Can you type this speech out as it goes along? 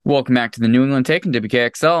Welcome back to the New England Take and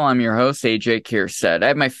WKXL. I'm your host, AJ Kierstead. I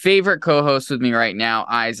have my favorite co-host with me right now,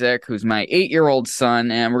 Isaac, who's my 8-year-old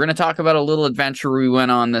son, and we're going to talk about a little adventure we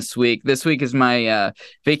went on this week. This week is my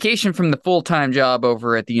vacation from the full-time job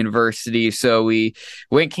over at the university, so we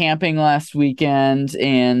went camping last weekend,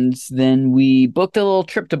 and then we booked a little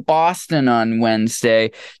trip to Boston on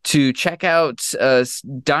Wednesday to check out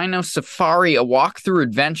Dino Safari, a walkthrough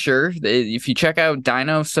adventure. If you check out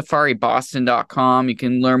dinosafariboston.com, you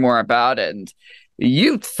can learn more about it. And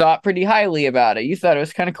you thought pretty highly about it. You thought it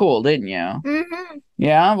was kind of cool, didn't you? Mm-hmm.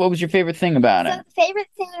 Yeah? What was your favorite thing about it? The favorite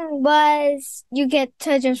thing was you get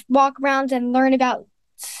to just walk around and learn about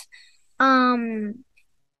dinos.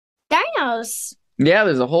 Yeah,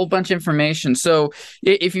 there's a whole bunch of information. So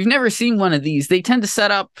if you've never seen one of these, they tend to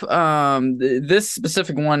set up, this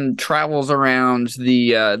specific one travels around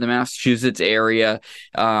the Massachusetts area.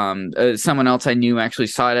 Someone else I knew actually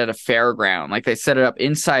saw it at a fairground. Like they set it up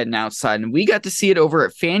inside and outside, and we got to see it over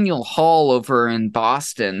at Faneuil Hall over in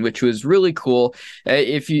Boston, which was really cool.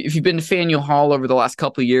 If you've been to Faneuil Hall over the last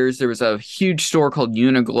couple of years, there was a huge store called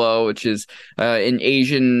Uniqlo, which is an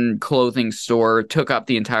Asian clothing store. It took up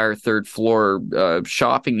the entire third floor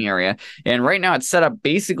shopping area, and right now it's set up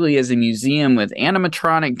basically as a museum with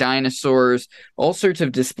animatronic dinosaurs, all sorts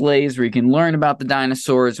of displays where you can learn about the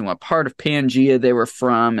dinosaurs and what part of Pangea they were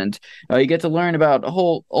from, and you get to learn about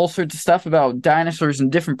all sorts of stuff about dinosaurs in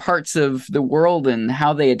different parts of the world and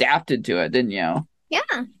how they adapted to it, didn't you? Yeah.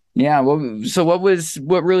 Yeah, well, so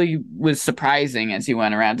what really was surprising as you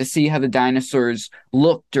went around to see how the dinosaurs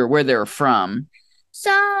looked or where they were from?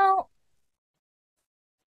 So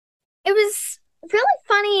it was really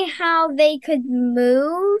funny how they could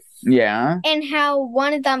move Yeah. and how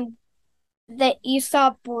one of them that you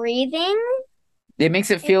saw breathing. It makes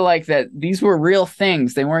it feel like that these were real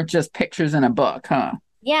things. They weren't just pictures in a book, huh?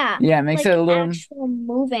 Yeah. Yeah, it makes it a little actual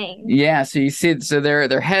moving. Yeah, so you see, so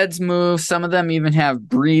their heads move. Some of them even have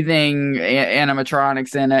breathing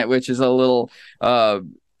animatronics in it, which is a little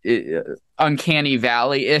uncanny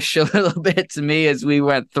valley-ish a little bit to me as we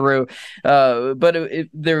went through. But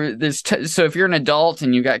so if you're an adult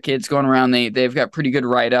and you've got kids going around, they've got pretty good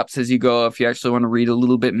write-ups as you go if you actually want to read a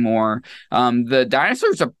little bit more. The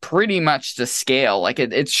dinosaurs are pretty much to scale. Like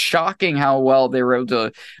it's shocking how well they were able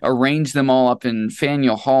to arrange them all up in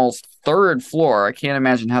Faneuil Hall's third floor. I can't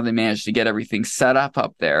imagine how they managed to get everything set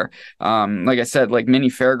up there. Like I said, like many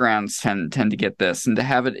fairgrounds tend to get this, and to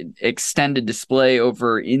have it extended display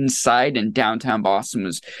over inside in downtown Boston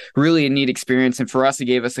was really a neat experience. And for us, it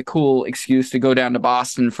gave us a cool excuse to go down to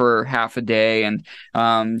Boston for half a day, and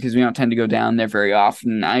because we don't tend to go down there very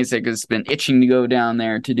often. Isaac has been itching to go down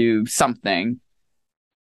there to do something.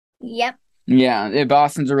 Yep. Yeah,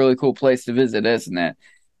 Boston's a really cool place to visit, isn't it?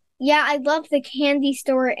 Yeah, I love the candy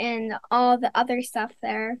store and all the other stuff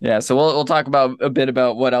there. Yeah, so we'll talk about a bit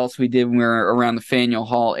about what else we did when we were around the Faneuil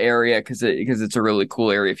Hall area because it's a really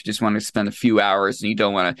cool area if you just want to spend a few hours and you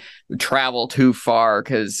don't want to travel too far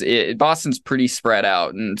because Boston's pretty spread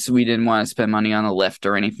out, and so we didn't want to spend money on a lift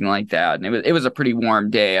or anything like that. And it was a pretty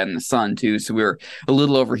warm day and the sun too, so we were a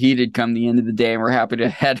little overheated come the end of the day, and we're happy to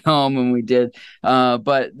head home when we did.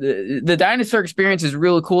 But the dinosaur experience is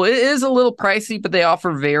really cool. It is a little pricey, but they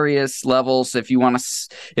offer various levels. If you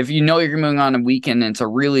know you're going on a weekend and it's a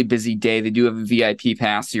really busy day, they do have a VIP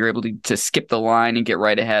pass, so you're able to skip the line and get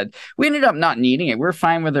right ahead. We ended up not needing it. We're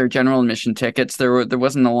fine with our general admission tickets. There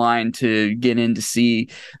wasn't a line to get in to see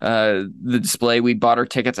the display. We bought our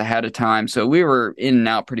tickets ahead of time, so we were in and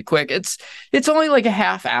out pretty quick. It's only like a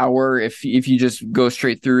half hour if you just go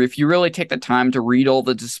straight through. If you really take the time to read all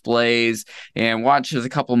the displays and watch a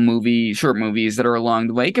couple short movies that are along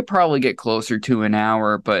the way, you could probably get closer to an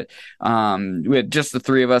hour. But with just the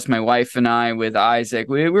three of us, my wife and I, with Isaac,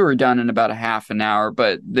 we were done in about a half an hour.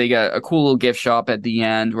 But they got a cool little gift shop at the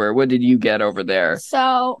end. What did you get over there?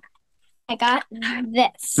 So I got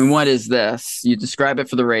this. And what is this? You describe it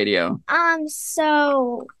for the radio.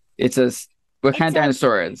 So what kind of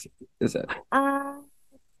dinosaur is it?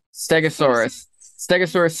 Stegosaurus.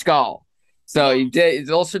 Stegosaurus skull. So you did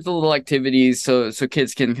all sorts of little activities so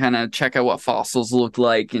kids can kind of check out what fossils look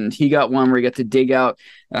like. And he got one where you got to dig out,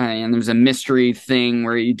 and there's a mystery thing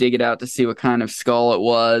where you dig it out to see what kind of skull it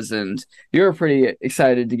was. And you were pretty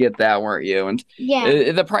excited to get that, weren't you? And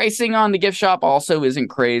yeah, the pricing on the gift shop also isn't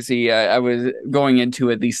crazy. I was going into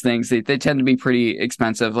it, these things, they tend to be pretty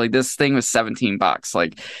expensive. Like this thing was $17.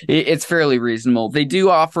 Like it's fairly reasonable. They do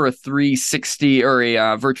offer a 360 or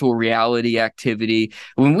a virtual reality activity.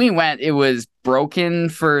 When we went, it was broken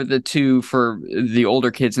for the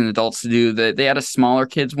older kids and adults to do. They had a smaller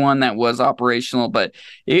kids one that was operational, but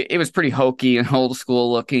it was pretty hokey and old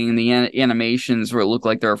school looking. The animations were looked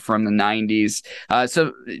like they're from the 90s.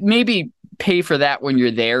 So maybe pay for that when you're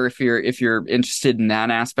there if you're interested in that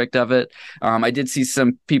aspect of it. I did see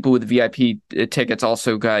some people with VIP tickets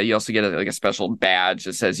also you also get like a special badge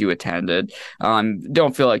that says you attended.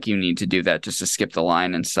 Don't feel like you need to do that just to skip the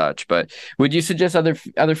line and such. But would you suggest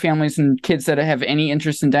other families and kids that have any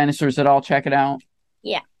interest in dinosaurs at all check it out?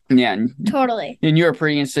 Yeah. Yeah. Totally. And you were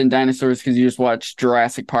pretty interested in dinosaurs because you just watched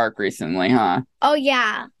Jurassic Park recently, huh? Oh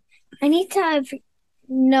yeah. I need to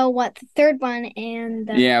know what the third one and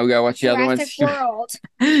yeah, we gotta watch the other ones. World.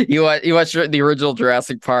 You watched the original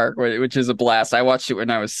Jurassic Park, which is a blast. I watched it when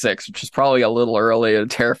I was 6, which is probably a little early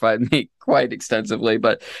and terrified me quite extensively.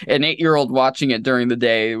 But an 8-year-old watching it during the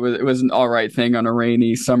day was an all right thing on a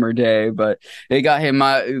rainy summer day. But it got him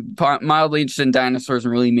mildly interested in dinosaurs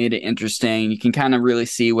and really made it interesting. You can kind of really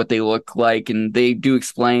see what they look like, and they do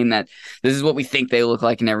explain that this is what we think they look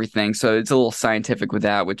like and everything. So it's a little scientific with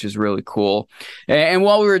that, which is really cool. And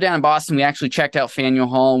while we were down in Boston, we actually checked out Faneuil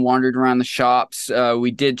Hall and wandered around the shops.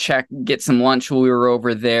 We did get some lunch while we were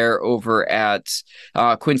over there over at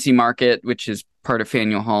Quincy Market, which is part of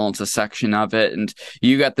Faneuil Hall. It's a section of it. And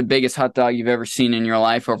you got the biggest hot dog you've ever seen in your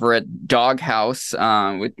life over at Dog House,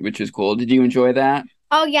 which is cool. Did you enjoy that?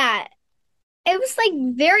 Oh, yeah. It was like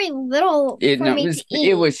very little for me to eat.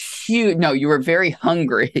 It was huge. No, you were very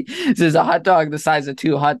hungry. This is a hot dog the size of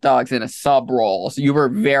 2 hot dogs in a sub roll. So you were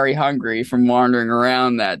very hungry from wandering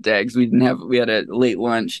around that day because we had a late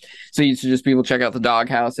lunch. So you suggest people check out the Dog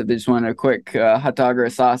House if they just want a quick hot dog or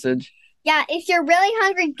a sausage. Yeah, if you're really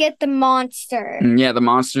hungry, get the monster. Yeah, the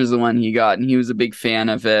monster's the one he got, and he was a big fan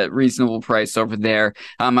of it. Reasonable price over there.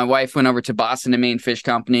 My wife went over to Boston and Maine Fish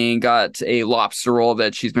Company and got a lobster roll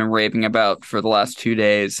that she's been raving about for the last 2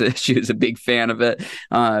 days. She was a big fan of it.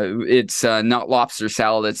 It's not lobster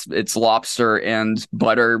salad. It's lobster and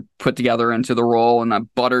butter put together into the roll and a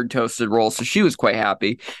buttered toasted roll. So she was quite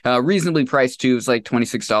happy. Reasonably priced too. It was like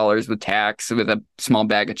 $26 with tax with a small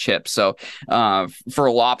bag of chips. So for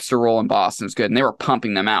a lobster roll in Boston's good, and they were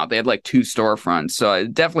pumping them out. They had like 2 storefronts, so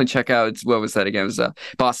definitely check out. What was that again? It was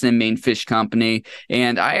Boston and Maine Fish Company,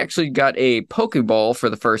 and I actually got a poke bowl for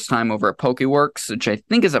the first time over at Pokeworks, which I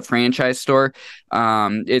think is a franchise store.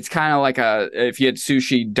 It's kind of like if you had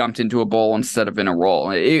sushi dumped into a bowl instead of in a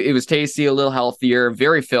roll. It was tasty, a little healthier,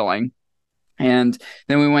 very filling. And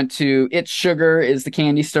then we went to It's Sugar is the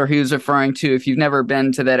candy store he was referring to. If you've never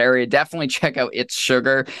been to that area, definitely check out It's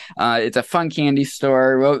Sugar. It's a fun candy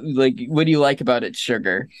store. What do you like about It's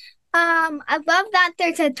Sugar? I love that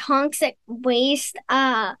there's a toxic waste.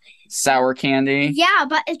 Sour candy. Yeah,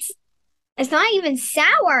 but it's not even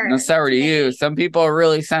sour. No sour to you. Some people are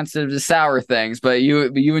really sensitive to sour things, but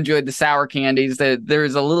you enjoyed the sour candies.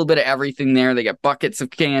 There's a little bit of everything there. They got buckets of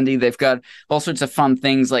candy. They've got all sorts of fun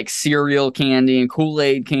things like cereal candy and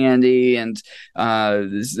Kool-Aid candy and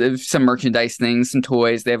some merchandise things, some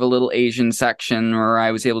toys. They have a little Asian section where I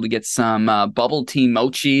was able to get some bubble tea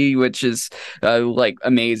mochi, which is like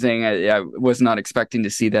amazing. I was not expecting to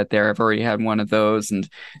see that there. I've already had one of those, and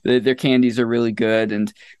their candies are really good.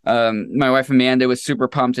 And my wife Amanda was super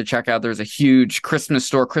pumped to check out. There's a huge Christmas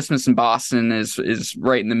store. Christmas in Boston is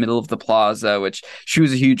right in the middle of the plaza, which she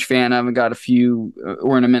was a huge fan of and got a few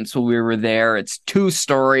ornaments while we were there. It's 2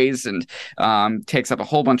 stories and takes up a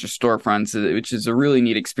whole bunch of storefronts, which is a really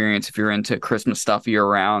neat experience if you're into Christmas stuff year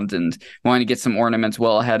round and want to get some ornaments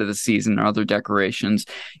well ahead of the season or other decorations.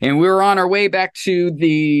 And we were on our way back to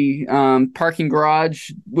the parking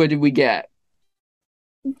garage. What did we get?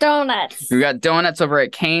 Donuts. We got donuts over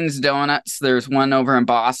at Cane's Donuts. There's one over in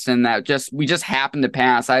Boston that we just happened to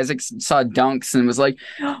pass. Isaac saw Dunks and was like,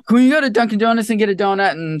 "Can we go to Dunkin' Donuts and get a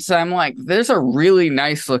donut?" And so I'm like, "There's a really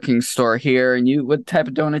nice looking store here." And what type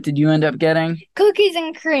of donut did you end up getting? Cookies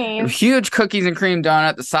and cream. A huge cookies and cream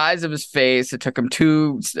donut, the size of his face. It took him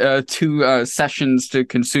two sessions to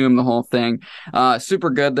consume the whole thing.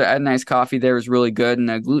 Super good. They had nice coffee there. It was really good,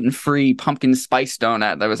 and a gluten-free pumpkin spice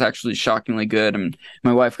donut that was actually shockingly good. And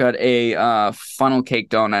my wife got a funnel cake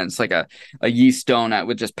donut. It's like a yeast donut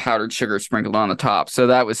with just powdered sugar sprinkled on the top. So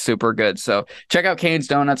that was super good. So check out Cane's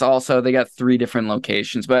Donuts also. They got 3 different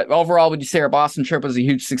locations. But overall, would you say our Boston trip was a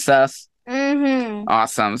huge success? Mm-hmm.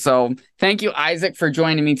 Awesome. So thank you, Isaac, for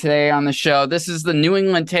joining me today on the show. This is the New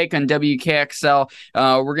England Take on WKXL.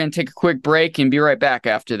 We're going to take a quick break and be right back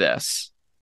after this.